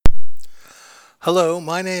Hello,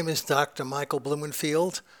 my name is Dr. Michael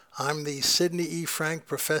Blumenfield. I'm the Sidney E. Frank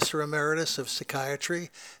Professor Emeritus of Psychiatry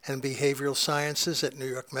and Behavioral Sciences at New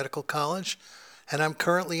York Medical College, and I'm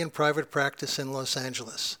currently in private practice in Los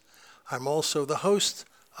Angeles. I'm also the host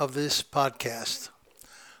of this podcast.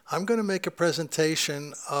 I'm going to make a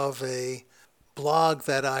presentation of a blog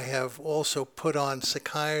that I have also put on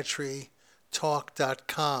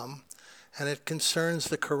psychiatrytalk.com, and it concerns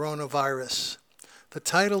the coronavirus. The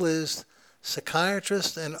title is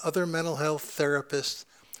Psychiatrists and other mental health therapists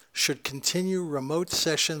should continue remote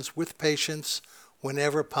sessions with patients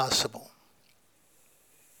whenever possible.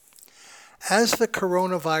 As the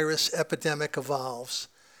coronavirus epidemic evolves,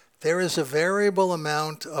 there is a variable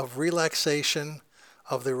amount of relaxation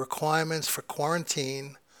of the requirements for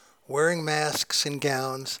quarantine, wearing masks and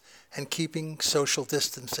gowns, and keeping social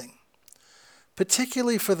distancing.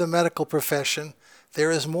 Particularly for the medical profession, there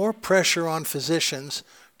is more pressure on physicians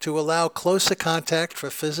to allow closer contact for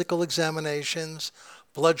physical examinations,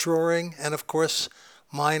 blood drawing, and of course,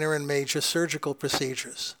 minor and major surgical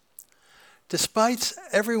procedures. Despite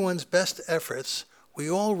everyone's best efforts, we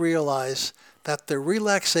all realize that the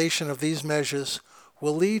relaxation of these measures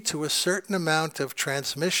will lead to a certain amount of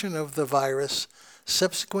transmission of the virus,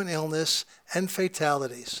 subsequent illness, and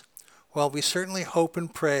fatalities. While we certainly hope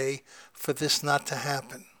and pray for this not to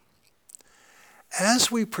happen.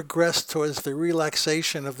 As we progress towards the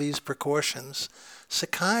relaxation of these precautions,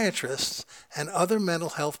 psychiatrists and other mental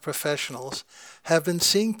health professionals have been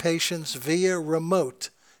seeing patients via remote,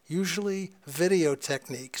 usually video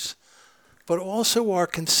techniques, but also are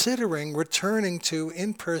considering returning to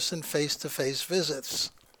in-person face-to-face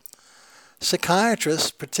visits.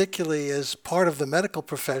 Psychiatrists, particularly as part of the medical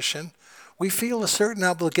profession, we feel a certain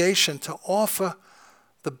obligation to offer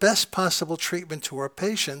the best possible treatment to our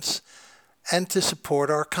patients and to support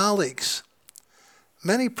our colleagues.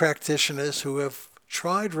 Many practitioners who have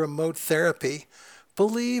tried remote therapy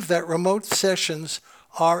believe that remote sessions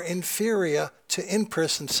are inferior to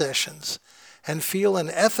in-person sessions and feel an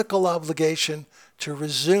ethical obligation to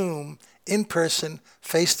resume in-person,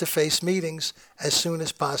 face-to-face meetings as soon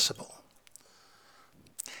as possible.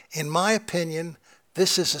 In my opinion,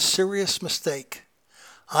 this is a serious mistake.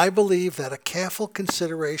 I believe that a careful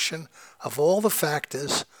consideration of all the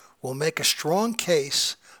factors will make a strong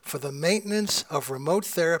case for the maintenance of remote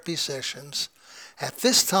therapy sessions at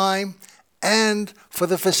this time and for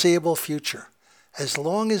the foreseeable future, as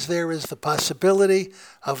long as there is the possibility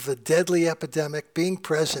of the deadly epidemic being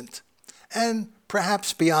present and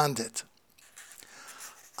perhaps beyond it.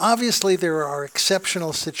 Obviously, there are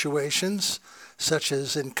exceptional situations, such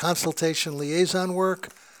as in consultation liaison work,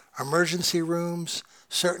 emergency rooms,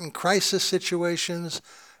 certain crisis situations,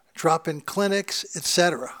 drop-in clinics,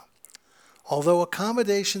 etc. Although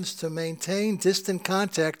accommodations to maintain distant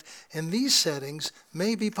contact in these settings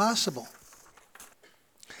may be possible.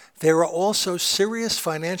 There are also serious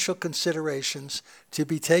financial considerations to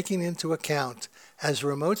be taken into account, as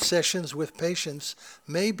remote sessions with patients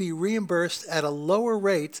may be reimbursed at a lower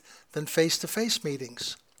rate than face-to-face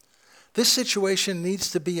meetings. This situation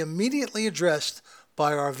needs to be immediately addressed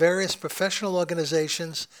by our various professional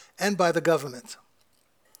organizations and by the government.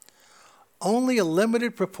 Only a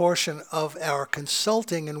limited proportion of our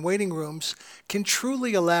consulting and waiting rooms can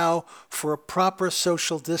truly allow for a proper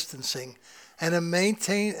social distancing and a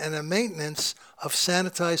maintenance of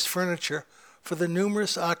sanitized furniture for the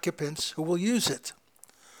numerous occupants who will use it.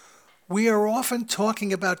 We are often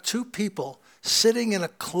talking about two people sitting in a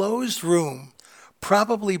closed room,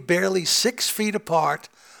 probably barely 6 feet apart,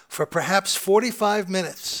 for perhaps 45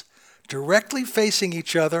 minutes, directly facing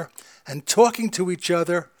each other and talking to each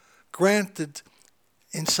other. Granted,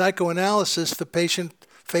 in psychoanalysis, the patient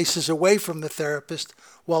faces away from the therapist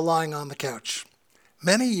while lying on the couch.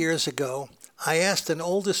 Many years ago, I asked an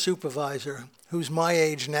older supervisor, who's my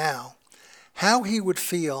age now, how he would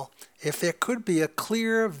feel if there could be a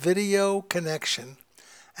clear video connection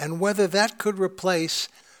and whether that could replace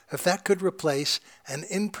an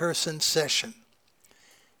in-person session.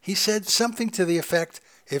 He said something to the effect,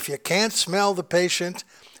 if you can't smell the patient,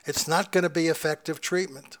 it's not going to be effective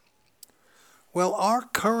treatment. Well, our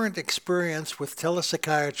current experience with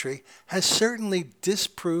telepsychiatry has certainly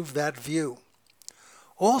disproved that view.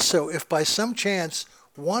 Also, if by some chance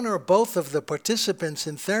one or both of the participants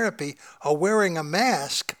in therapy are wearing a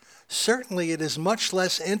mask, certainly it is much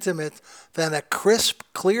less intimate than a crisp,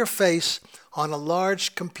 clear face on a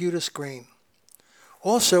large computer screen.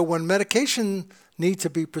 Also, when medication needs to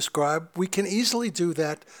be prescribed, we can easily do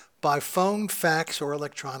that by phone, fax, or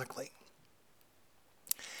electronically.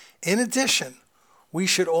 In addition, we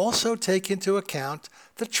should also take into account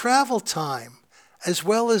the travel time, as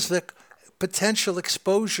well as the potential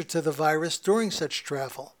exposure to the virus during such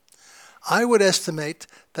travel. I would estimate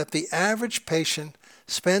that the average patient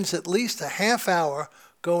spends at least a half hour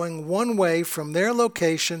going one way from their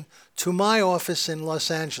location to my office in Los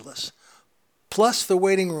Angeles, plus the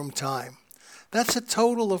waiting room time. That's a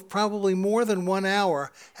total of probably more than 1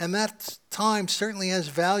 hour, and that time certainly has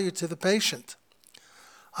value to the patient.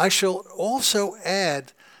 I shall also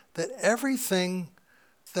add that everything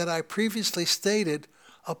that I previously stated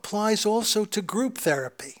applies also to group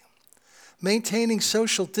therapy. Maintaining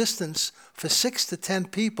social distance for 6 to 10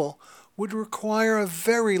 people would require a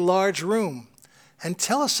very large room, and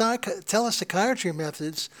telepsychiatry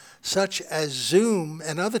methods such as Zoom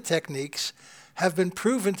and other techniques have been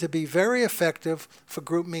proven to be very effective for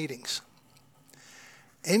group meetings.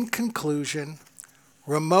 In conclusion,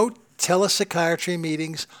 remote telepsychiatry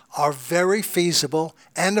meetings are very feasible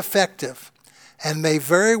and effective, and may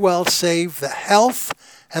very well save the health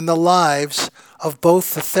and the lives of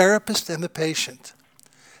both the therapist and the patient.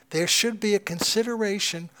 There should be a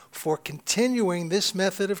consideration for continuing this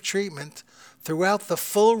method of treatment throughout the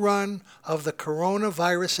full run of the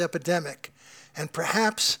coronavirus epidemic, and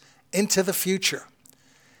perhaps into the future.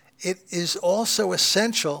 It is also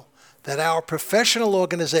essential that our professional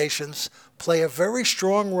organizations play a very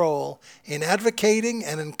strong role in advocating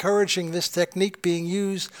and encouraging this technique being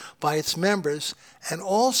used by its members, and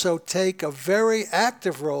also take a very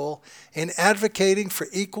active role in advocating for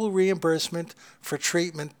equal reimbursement for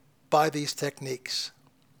treatment by these techniques.